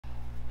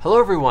Hello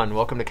everyone,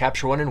 welcome to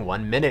Capture One in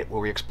 1 minute,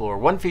 where we explore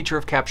one feature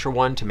of Capture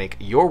One to make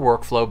your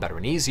workflow better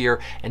and easier.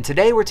 And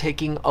today we're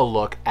taking a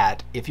look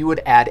at if you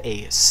would add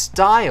a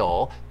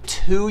style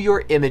to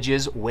your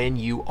images when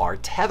you are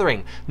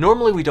tethering.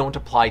 Normally we don't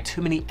apply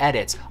too many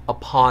edits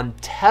upon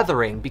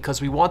tethering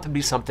because we want them to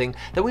be something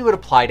that we would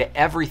apply to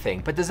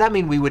everything. But does that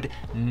mean we would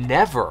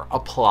never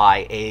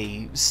apply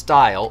a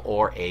style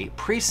or a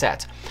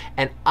preset?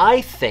 And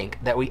I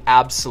think that we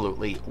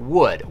absolutely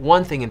would.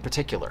 One thing in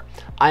particular,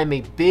 I'm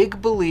a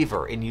big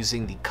believer in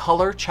using the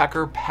color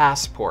checker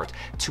passport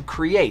to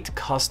create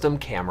custom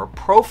camera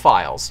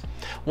profiles.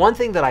 One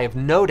thing that I have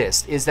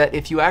noticed is that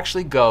if you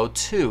actually go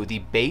to the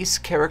base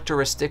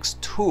characteristics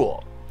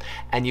tool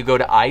and you go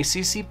to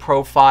ICC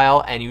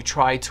profile and you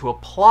try to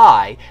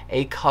apply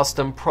a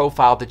custom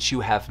profile that you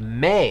have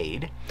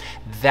made,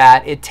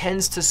 that it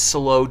tends to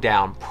slow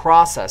down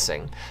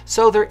processing.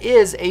 So there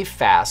is a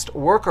fast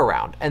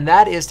workaround, and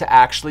that is to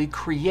actually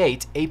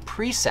create a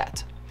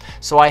preset.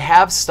 So I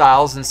have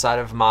styles inside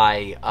of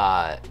my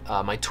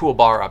my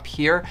toolbar up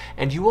here,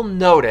 and you will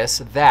notice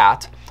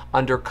that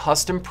under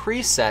custom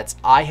presets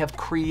I have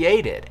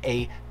created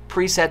a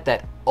preset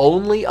that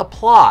only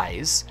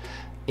applies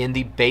in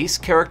the base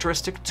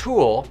characteristic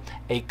tool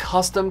a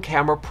custom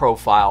camera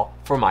profile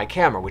for my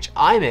camera, which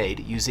I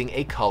made using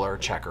a color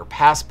checker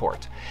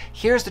passport.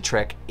 Here's the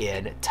trick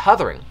in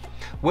tethering.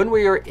 When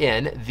we are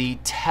in the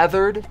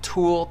Tethered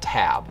tool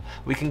tab,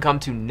 we can come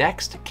to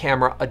Next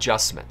Camera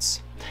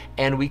Adjustments,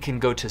 and we can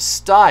go to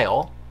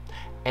Style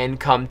and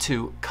come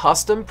to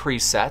Custom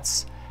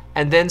Presets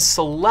and then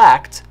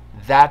select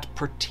that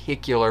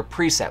particular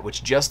preset,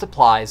 which just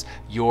applies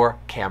your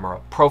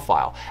camera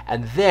profile.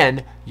 And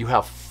then you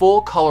have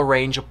full color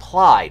range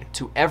applied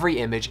to every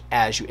image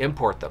as you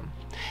import them.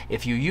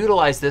 If you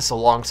utilize this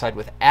alongside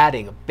with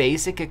adding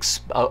basic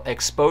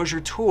exposure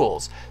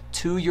tools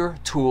to your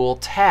tool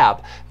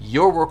tab,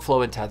 your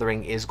workflow in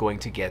tethering is going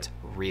to get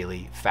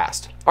really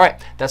fast. All right,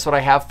 that's what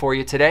I have for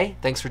you today.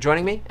 Thanks for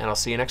joining me, and I'll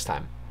see you next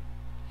time.